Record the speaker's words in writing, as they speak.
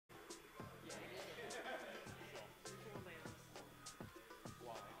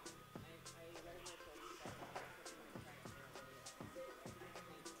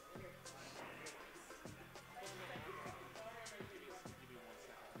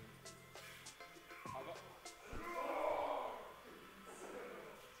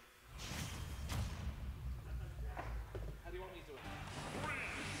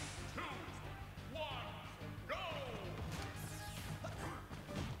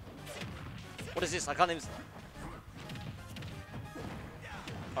What is this? I can't even...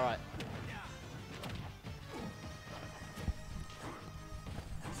 Alright.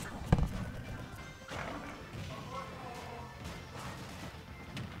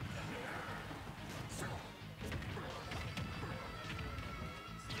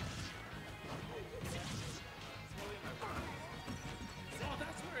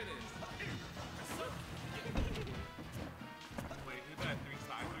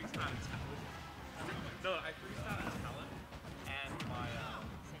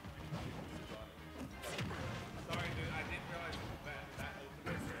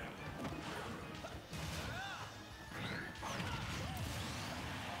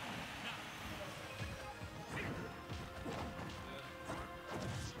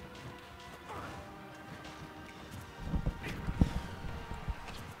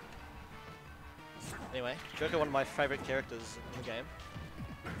 Anyway, Joker, one of my favorite characters in the game.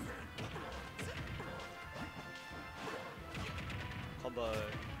 Combo.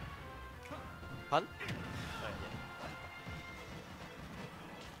 Pun? Oh,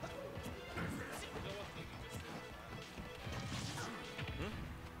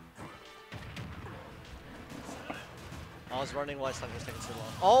 yeah. I was running while something was taking so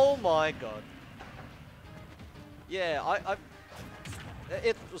long. Oh my god. Yeah,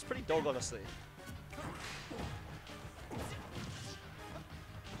 it was pretty dog, honestly.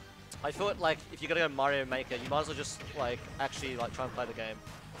 I thought, like, if you're gonna go Mario Maker, you might as well just, like, actually, like, try and play the game.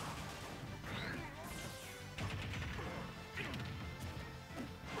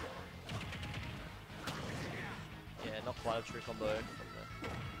 Yeah, not quite a true combo from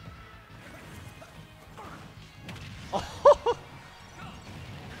there. Oh!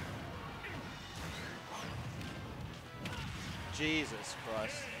 Jesus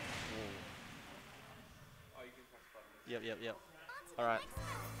Christ. Ooh. Yep. Alright.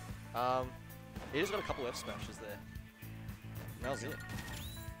 He just got a couple F smashes there. And that was it.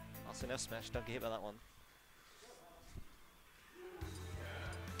 I'll say an F smash, don't get hit by that one.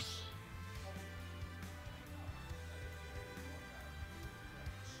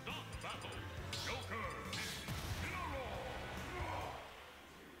 Stop battle, Joker! Incineroar!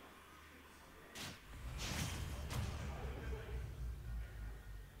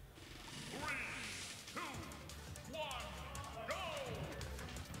 3, 2, 1, go!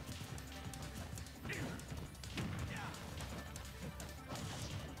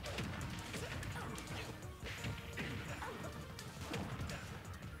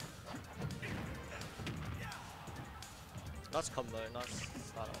 Nice combo, nice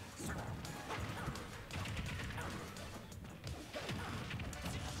start off.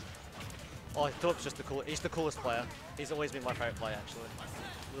 Oh, Philip's just he's the coolest player. He's always been my favorite player, actually.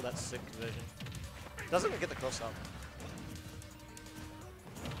 Look at that sick conversion. Doesn't even get the cross up.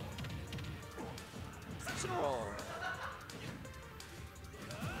 Incineroar.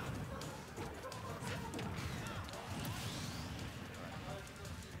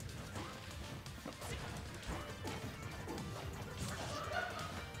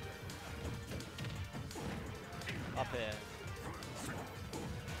 Up here.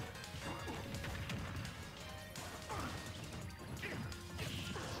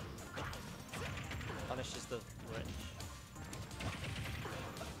 Punishes the wrench.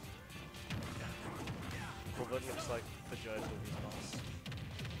 Corvid looks like for Joe will be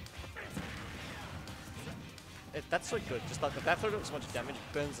nice. That's so good. Just like the backflip doing so much damage,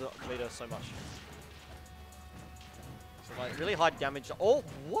 burns the meter so much. So like really high damage. Oh,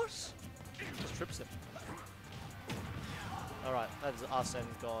 what? Just trips him. Alright, that's Arsene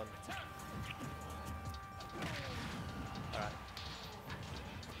gone. Alright.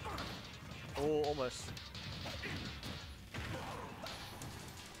 Oh, almost.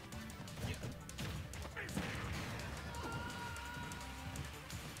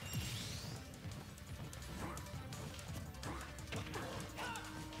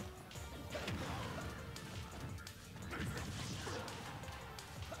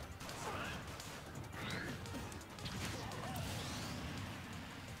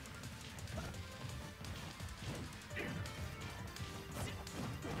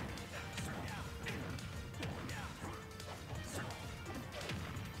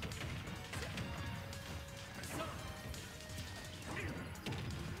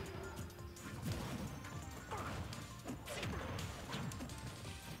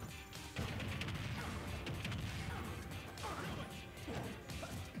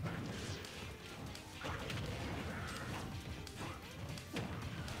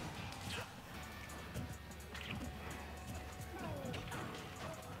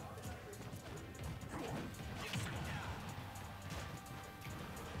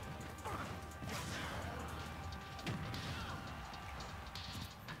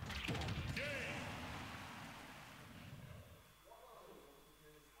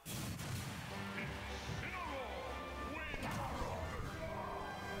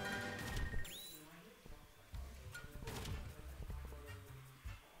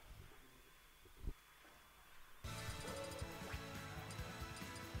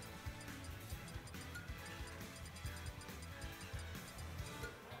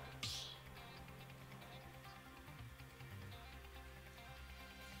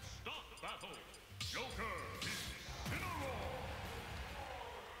 Joker Incineroar.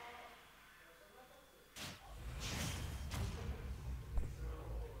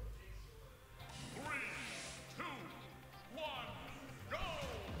 3, 2, 1, go!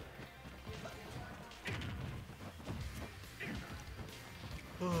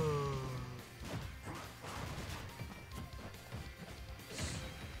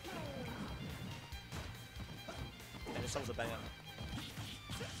 And this song's a banger.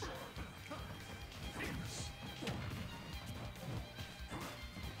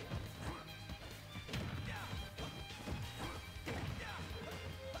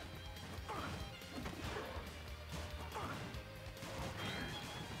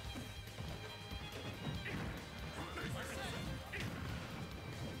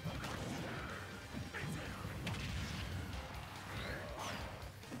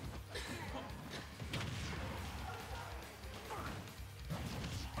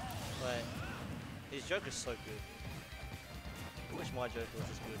 Wait, his Joker's so good. I wish my Joker was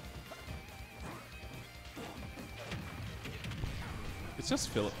as good. It's just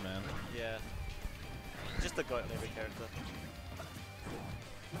Philip, man. Yeah. Just the goat in every character.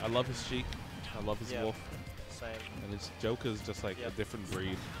 I love his Sheik. I love his Yeah. Wolf. Same. And his Joker's just like Yep. a different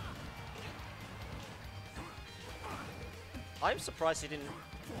breed. I'm surprised he didn't.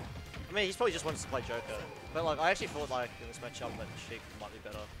 I mean, he's probably just wants to play Joker. But like, I actually thought like in this matchup that Sheik might be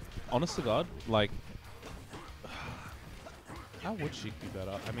better. Honest to God, like, how would Sheik be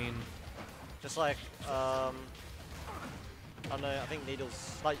better? I mean, Just like, I don't know. I think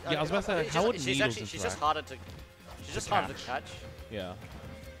Needles. Like, Yeah, I was about to say, it's how just- would she's Needles actually, she's just interact? harder to. She's just harder to catch. yeah.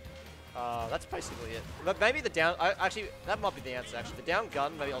 That's basically it. But maybe the down. Actually, that might be the answer. Actually, the down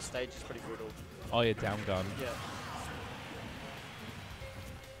gun maybe on stage is pretty brutal. Oh yeah, down gun. Yeah.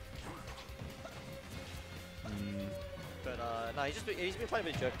 Mm, But no, he's been playing a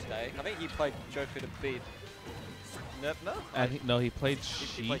bit of Joker today. I think he played Joker to beat Nerfner. and no, he played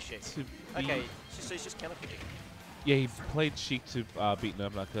He played Sheik Sheik. to beat. Okay, so he's just counter picking. Yeah, he played Sheik to beat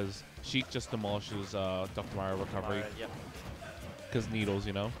Nervna because Sheik just demolishes Dr. Mario recovery Yep. because needles,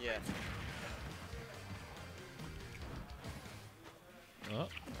 you know. Yeah. Oh. Alright,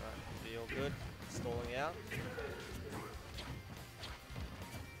 feel good. Stalling out.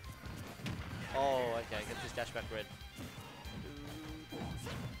 Oh, okay. Get this dash back red.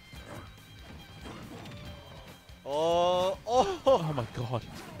 Oh, oh! Oh my God.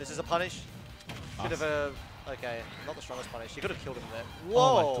 This is a punish. Bit of Awesome. a. Okay, not the strongest punish. You could have killed him there. Whoa!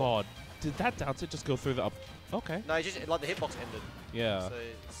 Oh my God. Did that down tilt just go through the up? Okay. No, he just like the hitbox ended. Yeah. So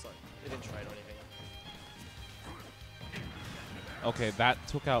it's like it didn't trade or anything. Okay, that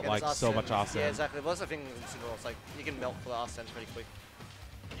took out Yeah, like there's so Arsene. much Arsene. Yeah, exactly. Well, that's the thing with Incineroar. It's like you can melt for the Arsene pretty quick.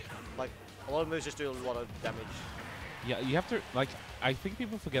 Like a lot of moves just do a lot of damage. Yeah, you have to like. I think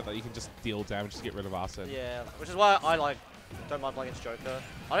people forget that you can just deal damage to get rid of Arsene. Yeah, which is why I like don't mind playing against Joker.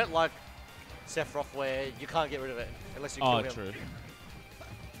 I don't like Sephiroth where you can't get rid of it unless you kill Oh, him. true.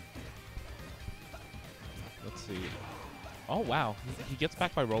 Let's see. Oh wow, he gets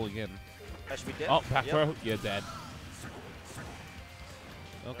back by rolling in. That should be dead. Oh, back Yep. throw. Yeah, dead.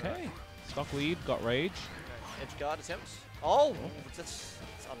 Okay. Stock lead, got rage. Edge guard attempts. Oh, that's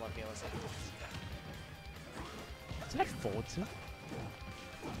unlucky. Honestly. Is that forward tilt?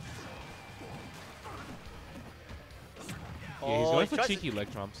 Yeah, he's going he for tries cheeky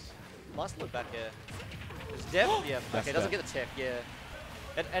leg trumps. Nice little back air. It's dev. Yeah. That's Okay, doesn't fair. get the tech. Yeah.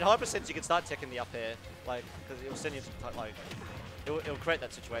 At high percent, you can start teching the up air, like because it will send you to like it will create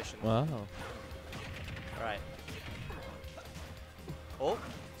that situation. Wow. All right. Oh, is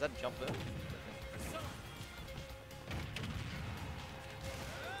that a jump there?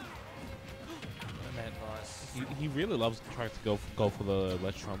 Man, Nice. he really loves trying to go for the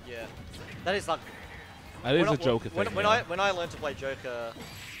ledge trump. Yeah. That is like. That is when a Joker when, thing. when yeah. when I learned to play Joker.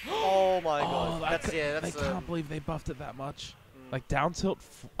 Oh my god. That's they that's. can't believe they buffed it that much. Like down tilt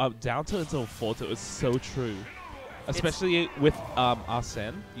until forward tilt is so true, especially with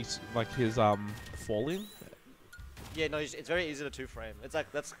Arsene. Like his falling. Yeah, no, it's very easy to two frame. It's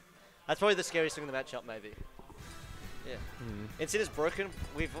like that's probably the scariest thing in the matchup, maybe. Yeah. Instead is broken.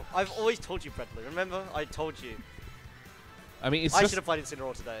 I've always told you, Bradley. Remember, I told you. I mean, it's I just. should have played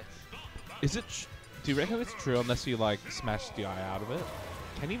Incineroar today. Is it? Do you reckon it's true unless you like smash DI out of it?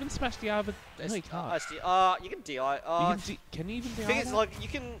 Can you even smash DI out of it? No, you can't. You can DI. Can you even DI? thing is, that? like, you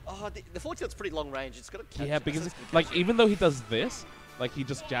can. The 4 tilt's pretty long range. It's got to catch. Yeah, because like even though he does this, like he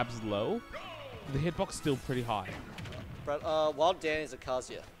just jabs low, the hitbox still pretty high. But Wild Dan is a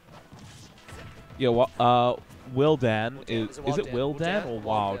Kazuya. Yeah, well, Will Dan Will Dan. is Wild it Dan? Will Dan or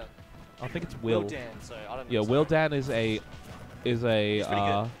Wild? Dan? I think it's Will. Will Dan. So I don't know. Yeah, Will Dan is a pretty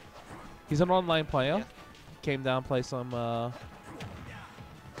good. He's an online player. Yeah. Came down, play some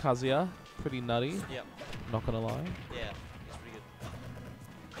Kazuya. Pretty nutty. Yep. Not gonna lie. Yeah. It's pretty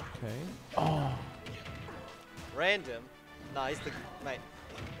good. Okay. Oh. Random. Nah, he's the mate.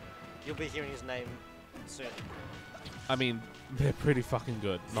 You'll be hearing his name soon. I mean, they're pretty fucking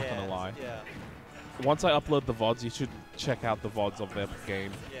good. Not Yeah, gonna lie. Yeah. Once I upload the VODs, you should check out the VODs of their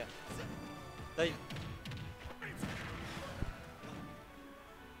game. Yeah. They.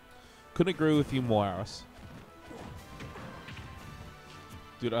 Couldn't agree with you more, Aris.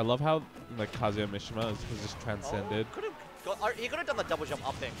 Dude, I love how like Kazuya Mishima has just transcended. Oh, he could have done the double jump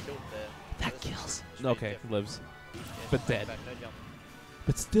up there and killed there. That That's kills. just Okay, different. lives. Yeah, but just dead. back, no jump.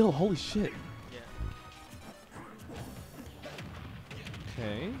 But still, holy shit. Yeah.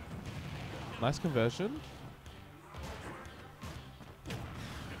 Okay. Nice conversion.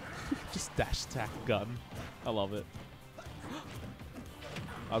 Just dash attack gun. I love it.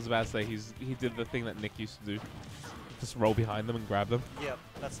 I was about to say he did the thing that Nick used to do. Just roll behind them and grab them. Yeah,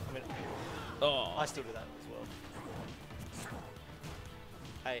 that's. I mean, Oh. I still do that as well.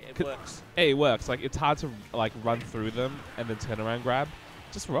 Hey, it Could- works. Hey, it works. Like it's hard to like run through them and then turn around grab.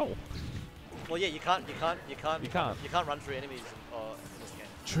 Just roll. Well, yeah, you can't run through enemies in this game.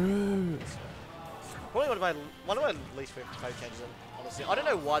 True. Probably one of my least favorite code changes. Honestly, I don't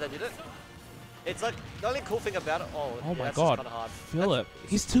know why they did it. It's like the only cool thing about it. Oh, Oh yeah, my that's god. kind of hard. Philip,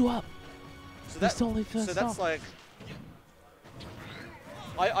 he's 2 up. So He's totally so first that's up. like.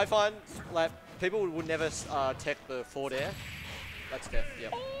 I find like people would never tech the forward air. That's death.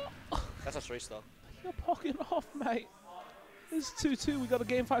 Yep. That's a 3-star. You're pocking off, mate. It's 2-2. We got a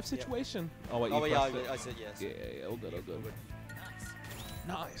game 5 situation. Oh wait, you Oh yeah, pressed it. I said yes. Yeah, all good, all good.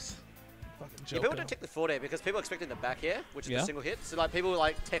 Nice. Fucking Yeah, people don't tech the forward air because people expect it in the back air, which is Yeah. the single hit. So like people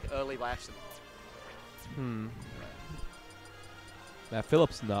like tech early by accident. Now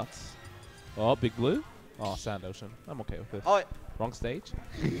Philip's nuts. Oh, Big Blue. Oh, Sand Ocean. I'm okay with this. Oh, wait, Wrong stage.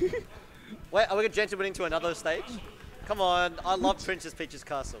 wait, are we gently winning to another stage? Come on, I love Princess Peach's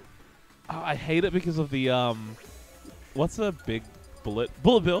Castle. Oh, I hate it because of the what's the big bullet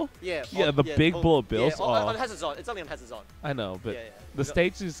bill? Yeah. Yeah, on- the big bullet bills. Yeah, Oh. on Hazard's on. It's only on Hazard's on. I know, but Yeah, yeah. the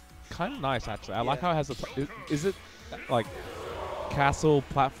stage is kind of nice actually. I like Yeah. how it has a. Is it like castle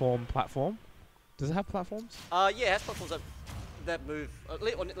platform? Does it have platforms? Yeah, it has platforms that move. At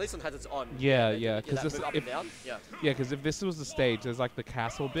least on Hazard's on. Yeah, they- yeah, that 'cause this- move up if- and down. Yeah. Yeah, because if this was the stage, there's like the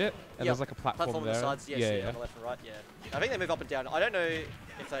castle bit, and Yep. there's like a platform, Platform on there. the sides. Yes, yeah, on the left and right. Yeah. I think they move up and down. I don't know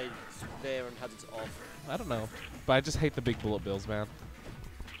if they there on Hazard's off. I don't know, but I just hate the big bullet bills, man.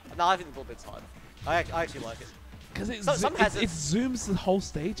 No, I think the bullet bit's hard. I actually like it. Because it, So- some it hazards- zooms the whole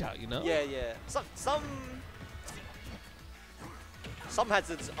stage out, you know? Yeah, yeah. Some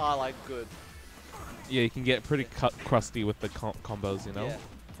Hazards are like good. Yeah, you can get pretty crusty with the combos, you know? Yeah.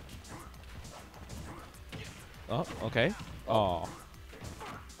 Oh, okay. Oh.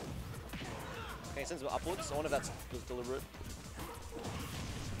 Okay, since we're upwards, I wonder if that was deliberate.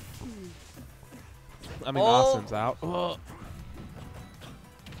 I mean, Oh. Arsen's out. Oh.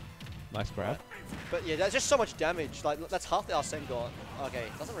 Nice grab. But yeah, that's just so much damage. Like that's half the Arsene gone. Okay,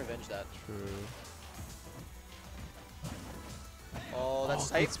 doesn't revenge that. True. Oh, that's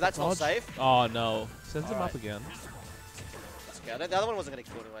Oh, safe. good That's not dodge. safe. Oh, no. Sends him Alright. up again. That's okay. The other one wasn't gonna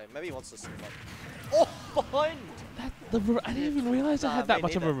kill anyway. Maybe he wants to send him up. Oh, behind. I didn't even realize I Nah, had that me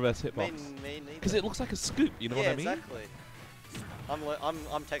much of a neither. reverse Me hitbox. neither. Because it looks like a scoop, you know yeah, what I mean? exactly.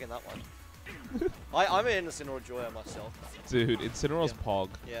 I'm taking that one. I'm an Incineroar Joyer myself. Dude, Incineroar's Yeah. Pog.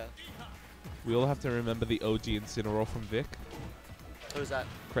 Yeah. We all have to remember the OG Incineroar from Vic. Who's that?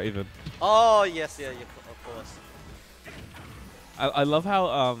 Craven. Oh yes, yeah, of course. I love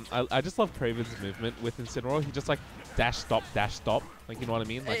how I just love Craven's movement with Incineroar. He just like dash stop. Like you know what I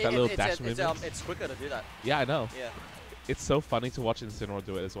mean? Like that little dash movement. It's quicker to do that. Yeah, I know. Yeah. It's so funny to watch Incineroar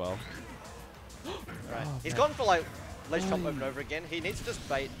do it as well. Right. Oh, He's man. gone for like ledge chop over and over again. He needs to just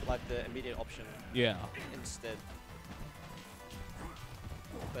bait like the immediate option Yeah. instead.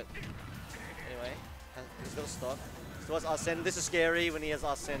 But anyway, he's got a stock. Still has Arsene. This is scary when he has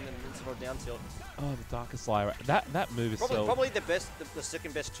Arsene and Incineroar down tilt. Oh, the Darkest Lyra. That move is Probably the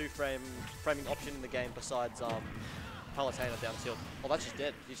second best framing option in the game besides Palutena down tilt. Oh, that's just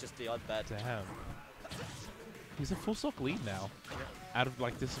dead. He's just DI'd bad. Damn. He's a full stock lead now. Out of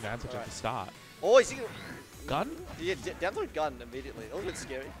like disadvantage at Alright. the start. Oh, is he? Gun? Yeah, down through gun immediately. A little bit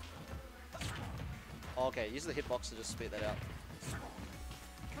scary. Oh, okay, use the hitbox to just speed that out.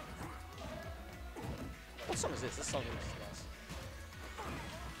 What song is this? This song is nice.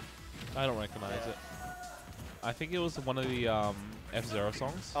 I don't recognize Yeah. it. I think it was one of the F-Zero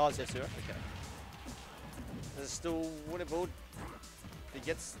songs. Oh, it's F-Zero? Okay. There's still winnable. He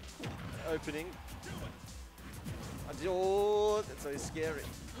gets... opening. Oh, that's so scary.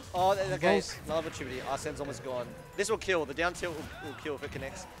 Oh, okay. Rolls. Another opportunity. Arsene's almost gone. This will kill. The down tilt will kill if it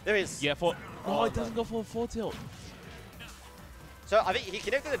connects. There he is. Yeah, for. Oh, it no. doesn't go for a 4 tilt. So I think he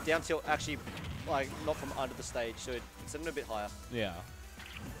connected the down tilt actually, like, not from under the stage, so it sent him a bit higher. Yeah.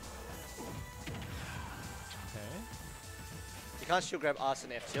 Okay. You can't shield grab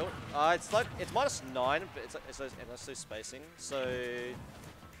Arsene F tilt. It's like, it's -9, but it's those spacing. So,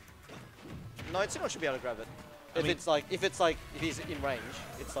 no, Incineroar should be able to grab it. If he's in range,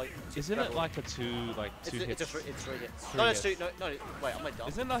 it's like. Isn't it like a two hits? It's 3 hits. Three No, hits. it's 2. No, wait, I'm like dumb.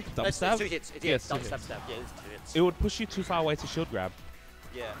 Isn't it like No, dump it's stab? 2 hits. Yeah, It's two dump stab hits. stab. Yeah, it's 2 hits. It would push you too far away to shield grab.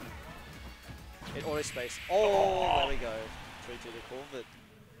 Yeah. It auto space. Oh, there we go. 3-2 to Corvid.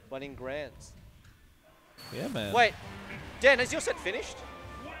 Winning grands. Yeah, man. Wait, Dan, is your set finished?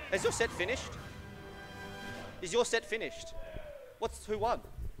 Is your set finished? Is your set finished? Who won?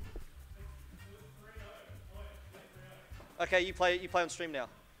 Okay, you play on stream now.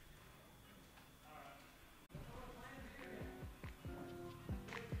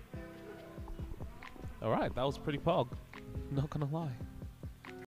 All right, that was pretty pog. Not gonna lie.